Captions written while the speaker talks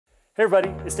Hey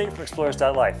everybody, it's Nate from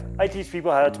Explorers.life. I teach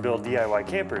people how to build DIY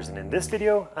campers, and in this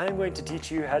video, I'm going to teach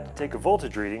you how to take a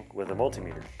voltage reading with a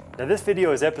multimeter. Now this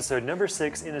video is episode number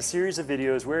 6 in a series of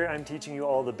videos where I'm teaching you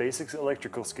all the basic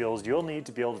electrical skills you'll need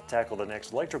to be able to tackle the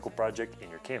next electrical project in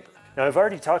your camper. Now I've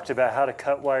already talked about how to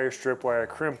cut wire, strip wire,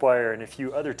 crimp wire, and a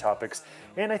few other topics,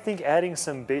 and I think adding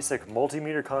some basic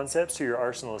multimeter concepts to your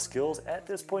arsenal of skills at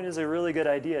this point is a really good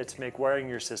idea to make wiring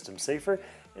your system safer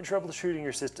and troubleshooting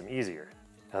your system easier.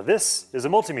 Now this is a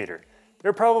multimeter. There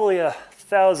are probably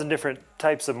 1,000 different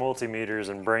types of multimeters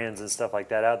and brands and stuff like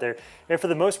that out there, and for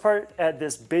the most part, at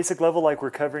this basic level like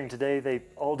we're covering today, they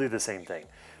all do the same thing.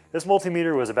 This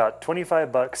multimeter was about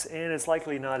 25 bucks, and it's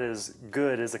likely not as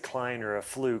good as a Klein or a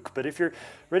Fluke, but if you're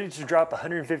ready to drop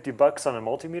 150 bucks on a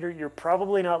multimeter, you're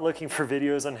probably not looking for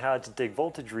videos on how to take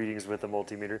voltage readings with a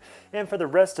multimeter, and for the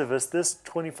rest of us, this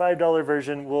 $25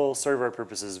 version will serve our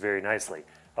purposes very nicely.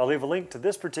 I'll leave a link to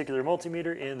this particular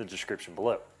multimeter in the description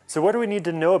below. So what do we need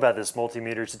to know about this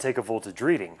multimeter to take a voltage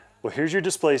reading? Well, here's your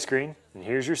display screen, and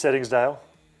here's your settings dial,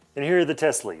 and here are the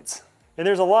test leads. And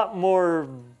there's a lot more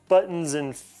buttons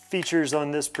and features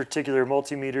on this particular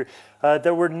multimeter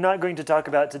that we're not going to talk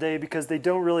about today because they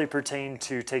don't really pertain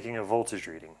to taking a voltage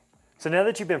reading. So now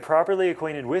that you've been properly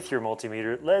acquainted with your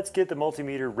multimeter, let's get the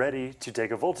multimeter ready to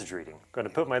take a voltage reading. I'm going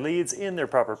to put my leads in their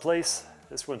proper place.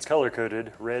 This one's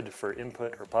color-coded, red for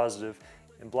input or positive,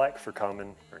 and black for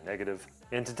common or negative.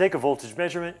 And to take a voltage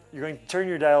measurement, you're going to turn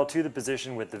your dial to the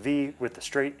position with the V with the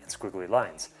straight and squiggly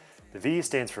lines. The V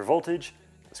stands for voltage,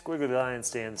 the squiggly line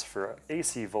stands for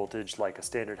AC voltage like a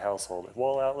standard household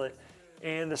wall outlet,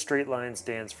 and the straight line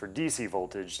stands for DC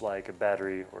voltage like a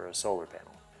battery or a solar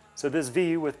panel. So this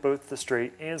V with both the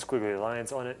straight and squiggly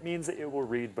lines on it means that it will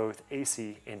read both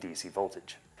AC and DC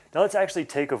voltage. Now let's actually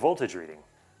take a voltage reading.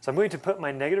 So I'm going to put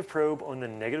my negative probe on the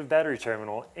negative battery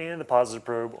terminal and the positive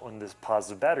probe on this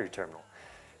positive battery terminal.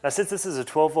 Now since this is a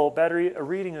 12 volt battery, a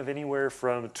reading of anywhere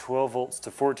from 12 volts to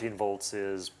 14 volts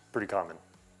is pretty common.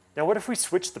 Now what if we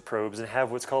switch the probes and have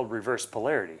what's called reverse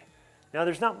polarity? Now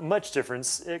there's not much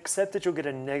difference except that you'll get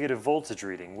a negative voltage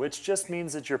reading, which just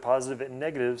means that your positive and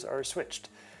negatives are switched.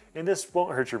 And this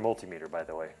won't hurt your multimeter, by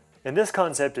the way. And this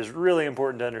concept is really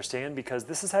important to understand because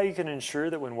this is how you can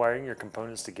ensure that when wiring your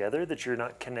components together that you're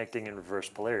not connecting in reverse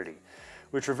polarity.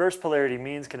 Which reverse polarity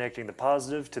means connecting the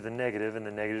positive to the negative and the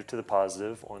negative to the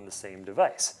positive on the same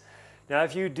device. Now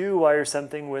if you do wire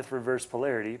something with reverse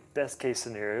polarity, best case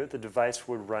scenario, the device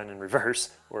would run in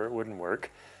reverse or it wouldn't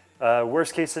work.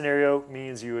 Worst case scenario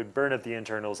means you would burn up the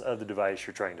internals of the device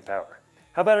you're trying to power.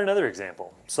 How about another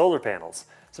example? Solar panels.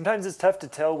 Sometimes it's tough to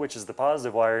tell which is the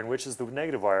positive wire and which is the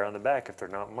negative wire on the back if they're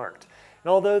not marked.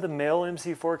 And although the male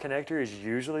MC4 connector is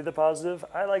usually the positive,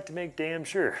 I like to make damn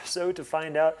sure. So to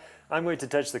find out, I'm going to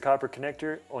touch the copper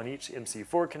connector on each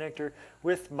MC4 connector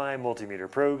with my multimeter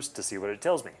probes to see what it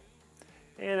tells me.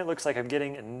 And it looks like I'm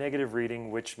getting a negative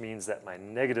reading, which means that my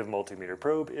negative multimeter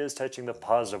probe is touching the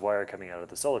positive wire coming out of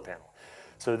the solar panel.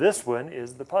 So this one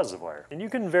is the positive wire. And you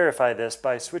can verify this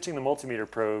by switching the multimeter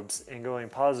probes and going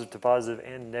positive to positive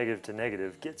and negative to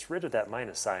negative gets rid of that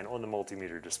minus sign on the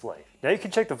multimeter display. Now you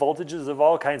can check the voltages of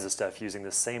all kinds of stuff using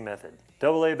this same method.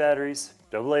 AA batteries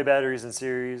in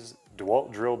series,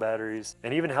 DeWalt drill batteries,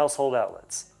 and even household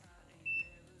outlets.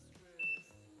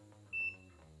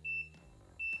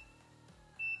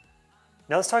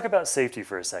 Now let's talk about safety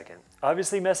for a second.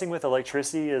 Obviously messing with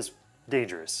electricity is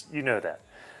dangerous, you know that.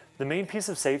 The main piece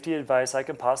of safety advice I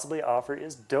can possibly offer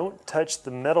is don't touch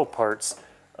the metal parts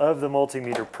of the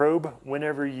multimeter probe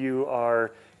whenever you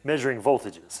are measuring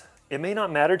voltages. It may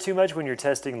not matter too much when you're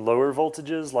testing lower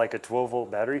voltages like a 12 volt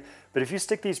battery, but if you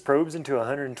stick these probes into a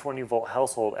 120 volt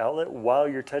household outlet while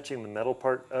you're touching the metal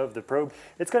part of the probe,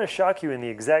 it's going to shock you in the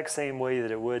exact same way that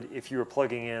it would if you were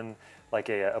plugging in like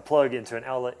a plug into an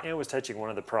outlet and was touching one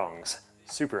of the prongs.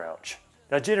 Super ouch.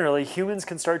 Now generally, humans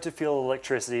can start to feel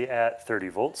electricity at 30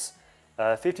 volts.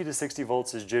 50 to 60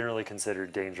 volts is generally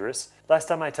considered dangerous. Last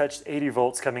time I touched 80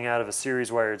 volts coming out of a series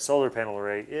wired solar panel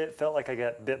array, it felt like I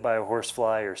got bit by a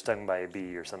horsefly or stung by a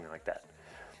bee or something like that.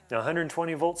 Now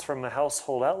 120 volts from a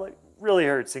household outlet really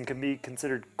hurts and can be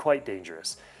considered quite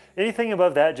dangerous. Anything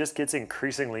above that just gets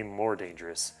increasingly more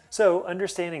dangerous. So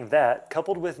understanding that,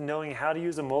 coupled with knowing how to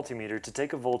use a multimeter to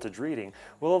take a voltage reading,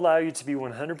 will allow you to be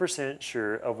 100%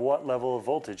 sure of what level of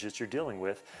voltage that you're dealing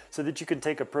with so that you can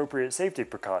take appropriate safety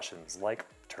precautions like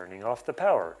turning off the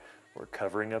power, or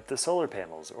covering up the solar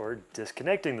panels, or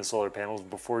disconnecting the solar panels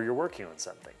before you're working on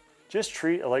something. Just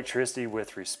treat electricity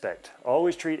with respect.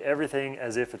 Always treat everything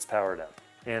as if it's powered up.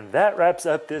 And that wraps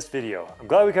up this video. I'm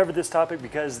glad we covered this topic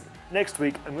because next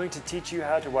week I'm going to teach you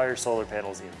how to wire solar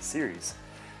panels in series.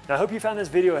 Now I hope you found this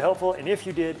video helpful, and if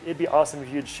you did, it'd be awesome if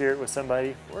you'd share it with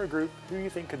somebody or a group who you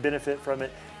think could benefit from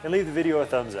it, and leave the video a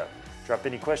thumbs up. Drop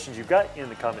any questions you've got in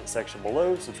the comment section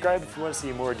below, subscribe if you want to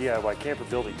see more DIY camper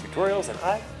building tutorials, and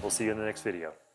I will see you in the next video.